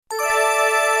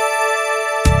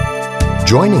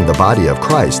Joining the body of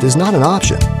Christ is not an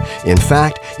option. In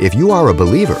fact, if you are a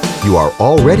believer, you are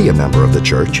already a member of the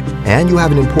church, and you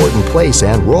have an important place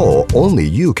and role only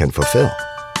you can fulfill.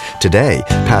 Today,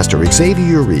 Pastor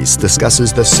Xavier Reese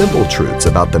discusses the simple truths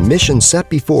about the mission set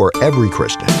before every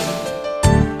Christian.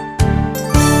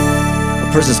 A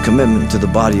person's commitment to the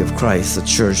body of Christ, the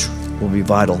church, will be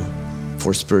vital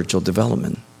for spiritual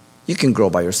development. You can grow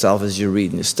by yourself as you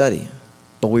read and you study,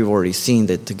 but we've already seen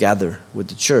that to gather with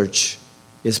the church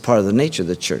is part of the nature of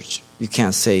the church. You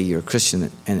can't say you're a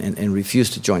Christian and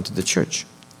refuse to join to the church.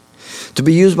 To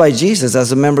be used by Jesus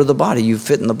as a member of the body, you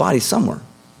fit in the body somewhere.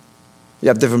 You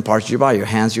have different parts of your body, your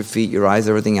hands, your feet, your eyes,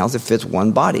 everything else. It fits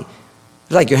one body.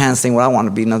 It's like your hands saying, well, I want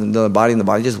to be another body, and the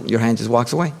body your hand just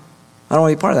walks away. I don't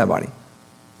want to be part of that body.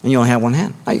 And you only have one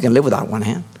hand. Now, you can live without one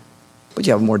hand, but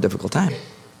you have a more difficult time.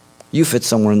 You fit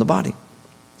somewhere in the body.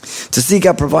 To see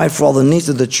God provide for all the needs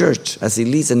of the church as He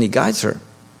leads and He guides her.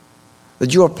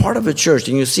 That you are part of a church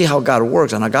and you see how God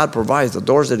works and how God provides the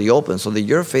doors that He opens so that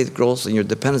your faith grows and your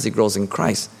dependency grows in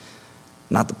Christ,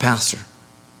 not the pastor,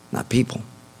 not people.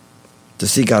 To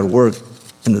see God work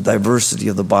in the diversity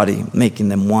of the body, making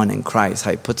them one in Christ, how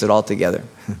He puts it all together.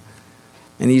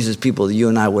 And He uses people that you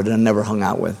and I would have never hung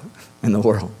out with in the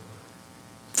world.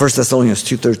 1 Thessalonians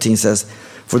 2:13 says,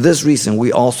 "For this reason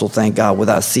we also thank God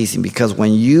without ceasing, because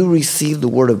when you received the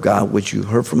word of God, which you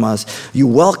heard from us, you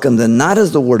welcomed it not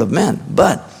as the word of men,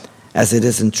 but as it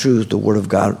is in truth the word of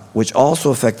God, which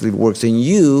also effectively works in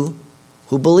you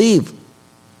who believe."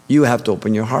 You have to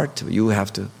open your heart to it. You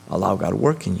have to allow God to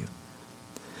work in you.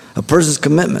 A person's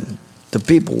commitment to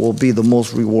people will be the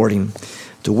most rewarding.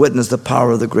 To witness the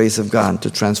power of the grace of God, to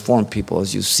transform people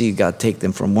as you see God take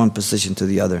them from one position to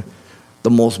the other. The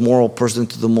most moral person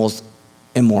to the most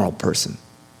immoral person,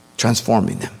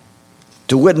 transforming them.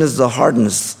 To witness the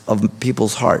hardness of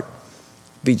people's heart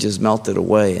be just melted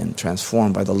away and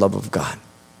transformed by the love of God.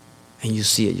 And you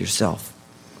see it yourself.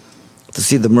 To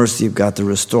see the mercy of God to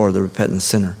restore the repentant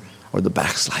sinner or the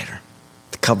backslider,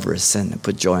 to cover his sin and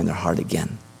put joy in their heart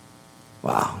again.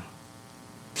 Wow.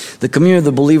 The community of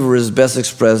the believer is best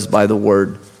expressed by the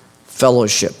word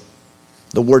fellowship.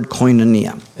 The word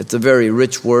koinonia. It's a very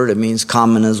rich word. It means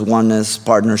commonness, oneness,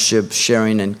 partnership,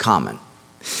 sharing, and common.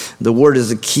 The word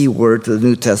is a key word to the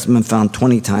New Testament, found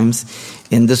 20 times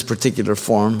in this particular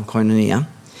form, koinonia.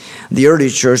 The early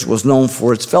church was known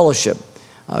for its fellowship.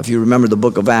 If you remember the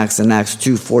book of Acts, in Acts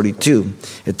 2:42,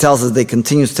 it tells us they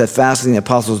continued steadfastly in the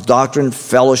apostles' doctrine,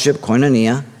 fellowship,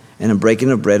 koinonia, and in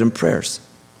breaking of bread and prayers.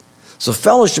 So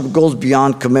fellowship goes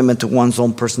beyond commitment to one's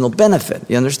own personal benefit.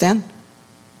 You understand?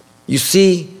 You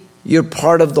see, you're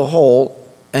part of the whole,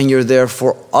 and you're there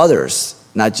for others,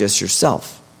 not just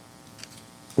yourself.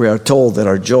 We are told that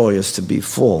our joy is to be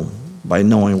full by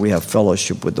knowing we have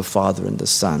fellowship with the Father and the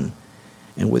Son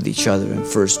and with each other in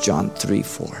 1 John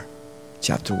 3:4,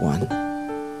 chapter 1.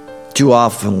 Too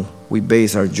often we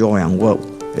base our joy on what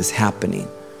is happening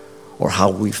or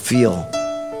how we feel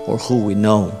or who we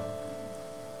know.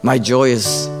 My joy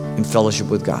is in fellowship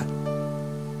with God.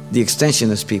 The extension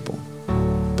is people,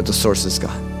 but the source is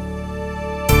God.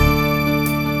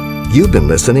 You've been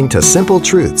listening to Simple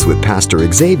Truths with Pastor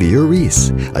Xavier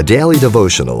Reese, a daily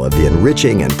devotional of the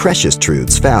enriching and precious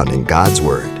truths found in God's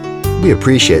Word. We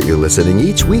appreciate you listening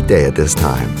each weekday at this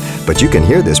time, but you can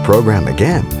hear this program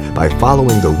again by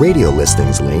following the radio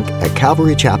listings link at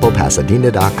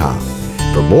CalvaryChapelPasadena.com.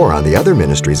 For more on the other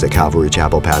ministries at Calvary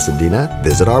Chapel Pasadena,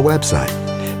 visit our website.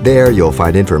 There you'll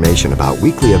find information about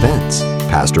weekly events,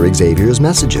 Pastor Xavier's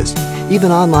messages,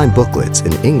 even online booklets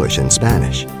in English and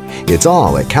Spanish. It's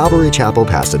all at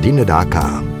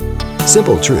CalvaryChapelPasadena.com.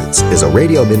 Simple Truths is a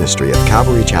radio ministry of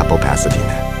Calvary Chapel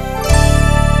Pasadena.